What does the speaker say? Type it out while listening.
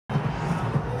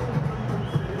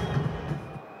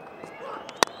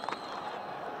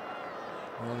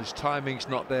his timing's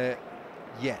not there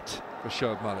yet for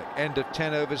Shoaib Malik. End of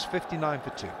 10 overs, 59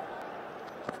 for 2.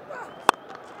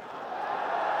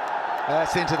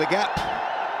 That's into the gap.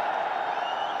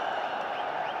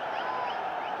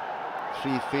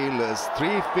 Three fielders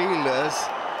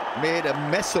made a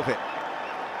mess of it.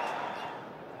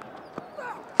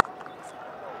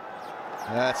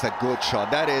 That's a good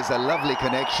shot. That is a lovely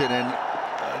connection, and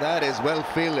that is well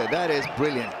fielded. That is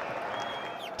brilliant.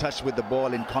 Touch with the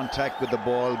ball, in contact with the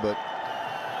ball, but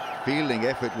fielding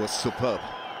effort was superb.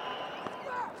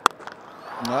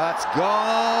 That's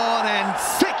gone, and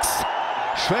 6.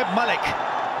 Shoaib Malik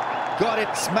got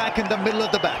it smack in the middle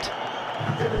of the bat.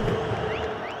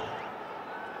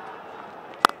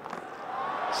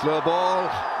 Slow ball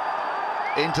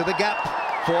into the gap.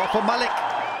 4 for Malik.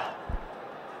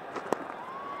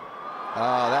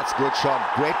 Oh, that's good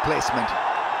shot. Great placement.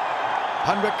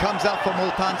 100 comes out for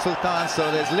Multan Sultan,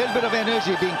 so there's a little bit of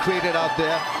energy being created out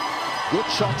there. Good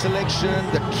shot selection.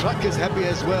 The truck is happy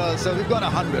as well, so we've got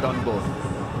 100 on board.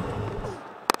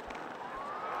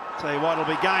 Tell you what, it'll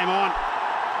be game on.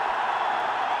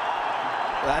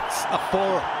 That's a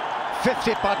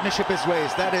 450 partnership is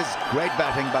raised. That is great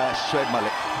batting by Shoaib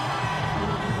Malik.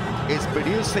 Is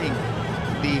producing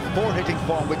the 4-hitting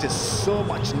form, which is so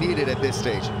much needed at this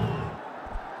stage.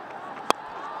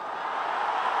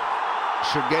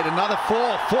 Should get another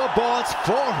 4. 4 balls,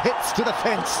 4 hits to the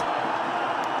fence.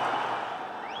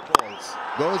 Balls.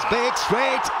 Goes big,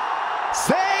 straight.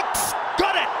 6.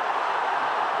 Got it.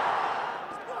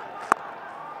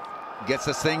 Gets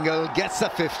a single, gets a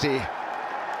 50.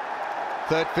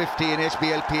 Third 50 in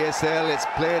HBL PSL. It's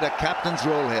played a captain's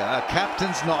role here. A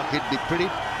captain's knock. He'd be pretty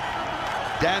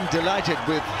damn delighted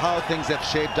with how things have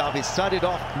shaped up. He started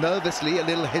off nervously, a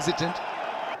little hesitant.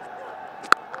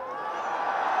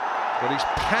 But he's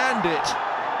panned it,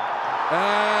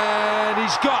 and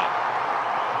he's got.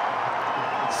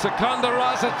 Sikandar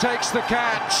Raza takes the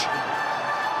catch.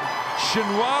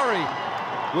 Shinwari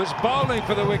was bowling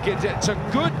for the wicket. It's a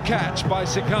good catch by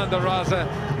Sikandar Raza,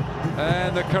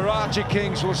 and the Karachi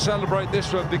Kings will celebrate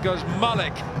this one because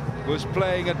Malik was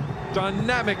playing a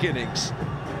dynamic innings.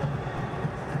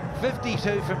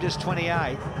 52 from just 28,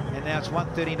 and now it's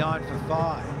 139 for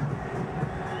 5.